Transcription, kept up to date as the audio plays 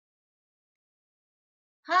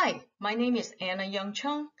Hi, my name is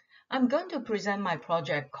Cheung. I'm going to present my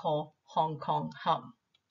project called Hong Kong Hub.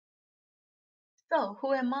 So,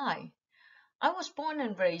 who am I? I was born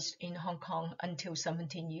and raised in Hong Kong until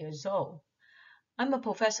 17 years old. I'm a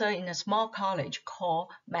professor in a small college called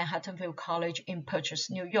Manhattanville College in Purchase,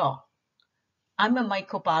 New York. I'm a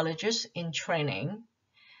microbiologist in training,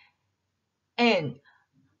 and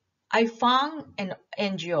I found an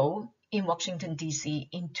NGO in Washington, D.C.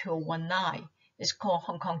 in 2019. It's called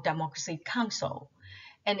Hong Kong Democracy Council,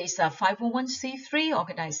 and it's a 501c3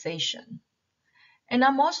 organization. And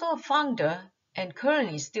I'm also a founder and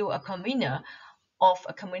currently still a convener of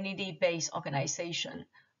a community-based organization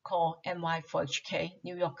called NY4HK,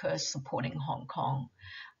 New Yorkers Supporting Hong Kong.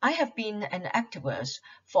 I have been an activist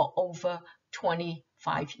for over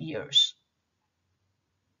 25 years.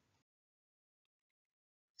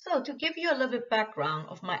 So to give you a little bit background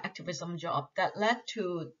of my activism job that led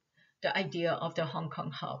to the idea of the Hong Kong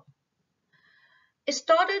Hub. It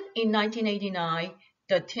started in 1989,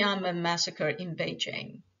 the Tiananmen massacre in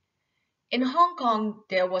Beijing. In Hong Kong,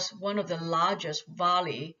 there was one of the largest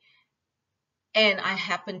valley, and I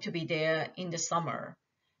happened to be there in the summer.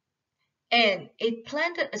 And it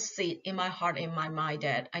planted a seed in my heart, in my mind,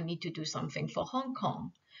 that I need to do something for Hong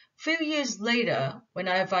Kong. A few years later, when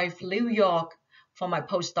I arrived in New York for my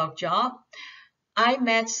postdoc job, I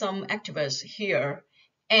met some activists here,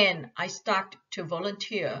 and I started to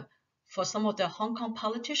volunteer for some of the Hong Kong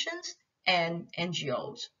politicians and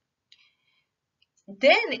NGOs.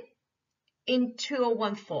 Then in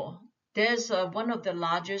 2014, there's one of the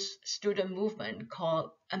largest student movement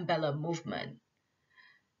called Umbrella Movement.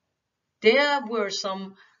 There were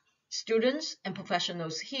some students and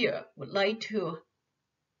professionals here would like to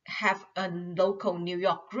have a local New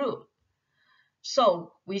York group.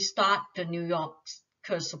 So we start the New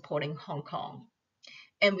Yorkers Supporting Hong Kong.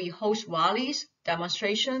 And we host rallies,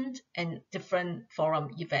 demonstrations, and different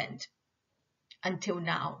forum events until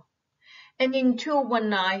now. And in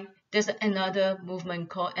 2019, there's another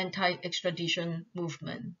movement called Anti-Extradition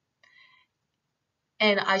Movement.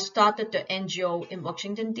 And I started the NGO in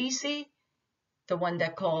Washington, D.C., the one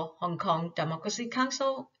that called Hong Kong Democracy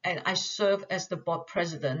Council, and I served as the board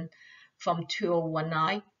president from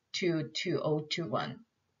 2019 to 2021.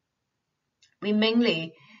 We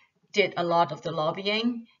mainly did a lot of the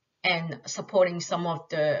lobbying and supporting some of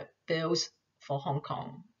the bills for Hong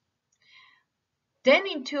Kong. Then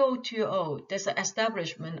in 2020, there's the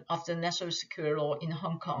establishment of the national security law in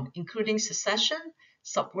Hong Kong, including secession,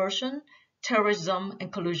 subversion, terrorism, and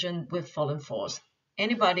collusion with foreign force.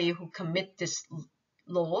 Anybody who commit this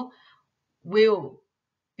law will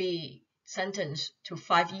be sentenced to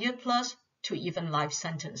 5 years plus to even life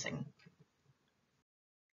sentencing.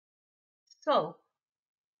 So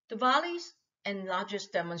the rallies and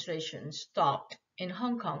largest demonstrations stopped in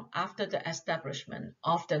Hong Kong after the establishment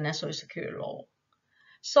of the national security law,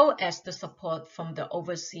 so as the support from the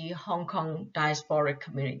overseas Hong Kong diasporic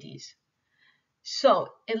communities. So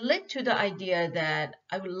it led to the idea that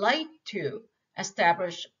I would like to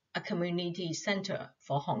establish a community center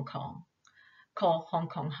for Hong Kong called Hong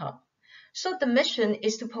Kong Hub. So the mission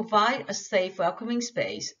is to provide a safe, welcoming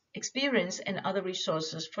space, experience, and other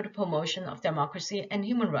resources for the promotion of democracy and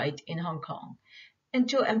human rights in Hong Kong, and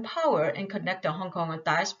to empower and connect the Hong Kong and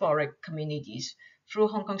diasporic communities through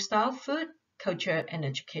Hong Kong-style food, culture, and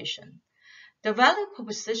education. The value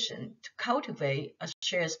proposition to cultivate a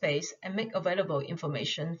shared space and make available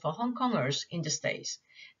information for Hong Kongers in the States,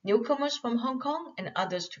 newcomers from Hong Kong, and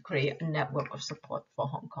others to create a network of support for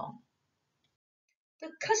Hong Kong. The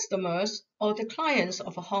customers or the clients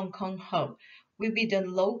of a Hong Kong Hub will be the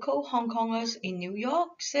local Hong Kongers in New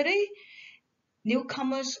York City,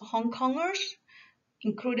 newcomers Hong Kongers,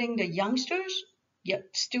 including the youngsters,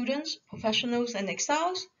 students, professionals, and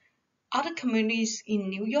exiles, other communities in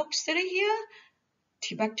New York City here,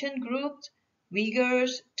 Tibetan groups,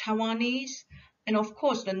 Uyghurs, Taiwanese, and of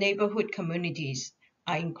course the neighborhood communities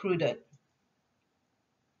are included.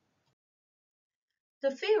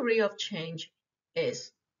 The theory of change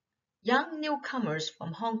is young newcomers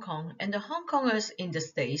from Hong Kong and the Hong Kongers in the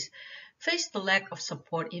States face the lack of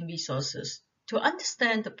support in resources to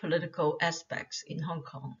understand the political aspects in Hong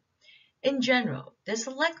Kong. In general, there's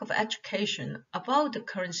a lack of education about the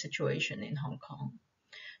current situation in Hong Kong.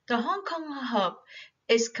 The Hong Kong Hub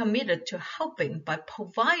is committed to helping by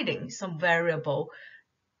providing some valuable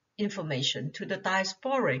information to the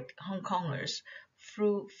diasporic Hong Kongers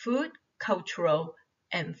through food, cultural,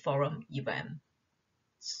 and forum events.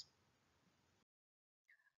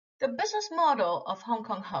 The business model of Hong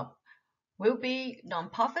Kong Hub will be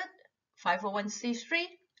nonprofit, 501c3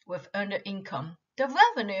 with earned income The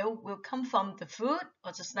revenue will come from the food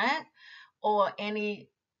or the snack or any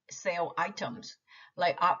sale items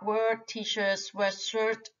like artwork, t-shirts,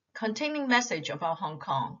 sweatshirts containing message about Hong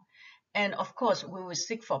Kong. And of course, we will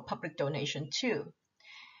seek for public donation too.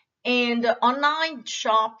 And the online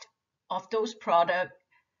shop of those products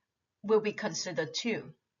will be considered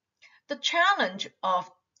too. The challenge of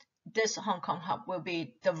this Hong Kong hub will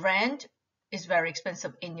be the rent is very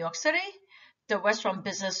expensive in New York City. The restaurant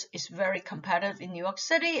business is very competitive in New York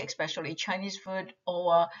City, especially Chinese food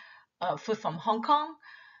or food from Hong Kong.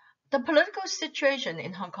 The political situation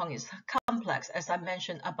in Hong Kong is complex, as I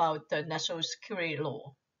mentioned about the national security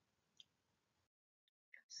law.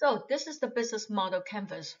 So this is the business model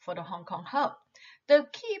canvas for the Hong Kong hub. The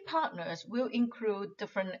key partners will include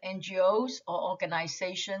different NGOs or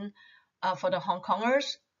organizations for the Hong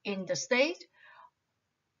Kongers in the state,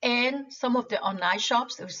 and some of the online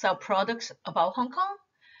shops that sell products about Hong Kong.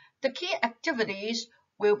 The key activities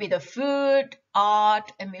will be the food,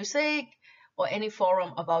 art, and music, or any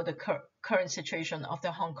forum about the current situation of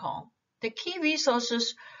the Hong Kong. The key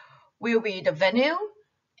resources will be the venue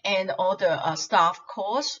and all the staff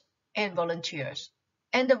costs and volunteers.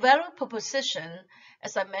 And the value proposition,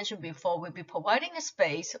 as I mentioned before, will be providing a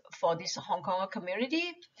space for this Hong Kong community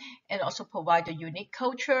and also provide a unique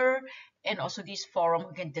culture, and also this forum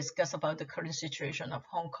we can discuss about the current situation of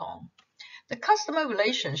Hong Kong. The customer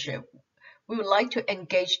relationship, we would like to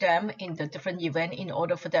engage them in the different events in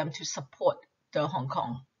order for them to support the Hong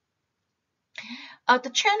Kong.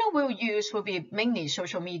 The channel we'll use will be mainly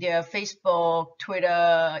social media, Facebook,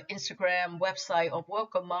 Twitter, Instagram, website, or word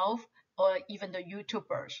of mouth, or even the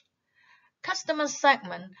YouTubers. Customer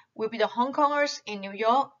segment will be the Hong Kongers in New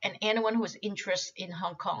York and anyone who is interested in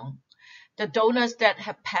Hong Kong, the donors that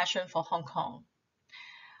have passion for Hong Kong.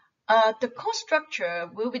 The cost structure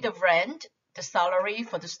will be the rent, the salary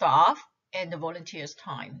for the staff, and the volunteers'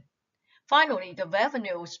 time. Finally, the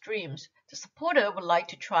revenue streams. The supporter would like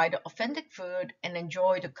to try the authentic food and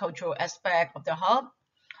enjoy the cultural aspect of the hub.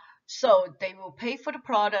 So they will pay for the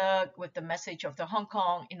product with the message of the Hong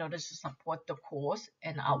Kong in order to support the cause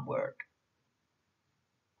and our work.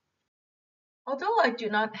 Although I do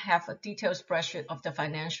not have a detailed spreadsheet of the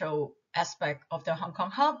financial aspect of the Hong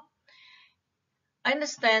Kong hub, I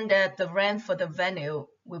understand that the rent for the venue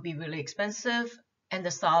will be really expensive, and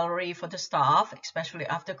the salary for the staff, especially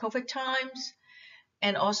after COVID times,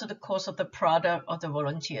 and also the cost of the product or the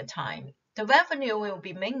volunteer time. The revenue will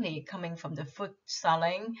be mainly coming from the food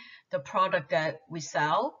selling, the product that we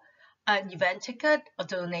sell, an event ticket, a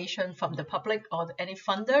donation from the public or any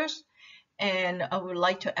funders, and I would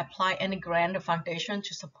like to apply any grant or foundation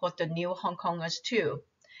to support the new Hong Kongers too.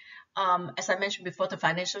 As I mentioned before, the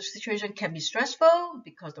financial situation can be stressful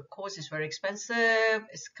because the course is very expensive,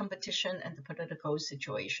 it's competition, and the political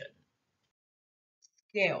situation.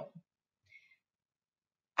 Scale.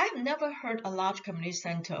 I've never heard a large community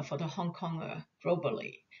center for the Hong Konger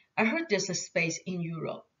globally. I heard there's a space in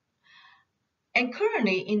Europe. And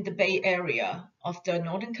currently in the Bay Area of the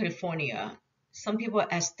Northern California, some people are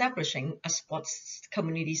establishing a sports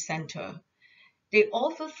community center. They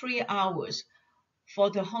offer 3 hours for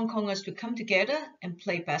the Hong Kongers to come together and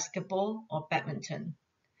play basketball or badminton.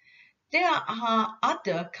 There are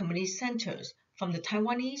other community centers from the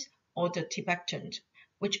Taiwanese or the Tibetans,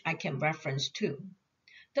 which I can reference too.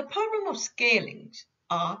 The problem of scaling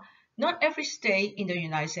are not every state in the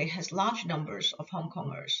United States has large numbers of Hong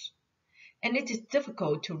Kongers, and it is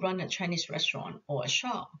difficult to run a Chinese restaurant or a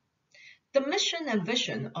shop. The mission and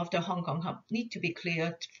vision of the Hong Kong hub need to be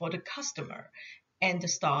clear for the customer and the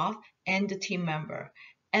staff and the team member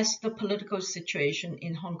as the political situation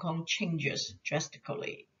in Hong Kong changes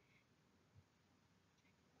drastically.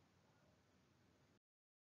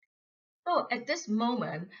 So at this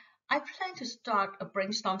moment, I plan to start a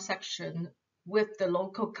brainstorm section with the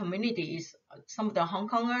local communities, some of the Hong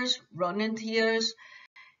Kongers, volunteers,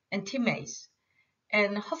 and teammates.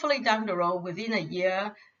 And hopefully down the road, within a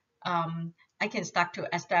year, I can start to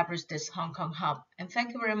establish this Hong Kong hub. And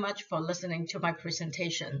thank you very much for listening to my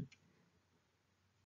presentation.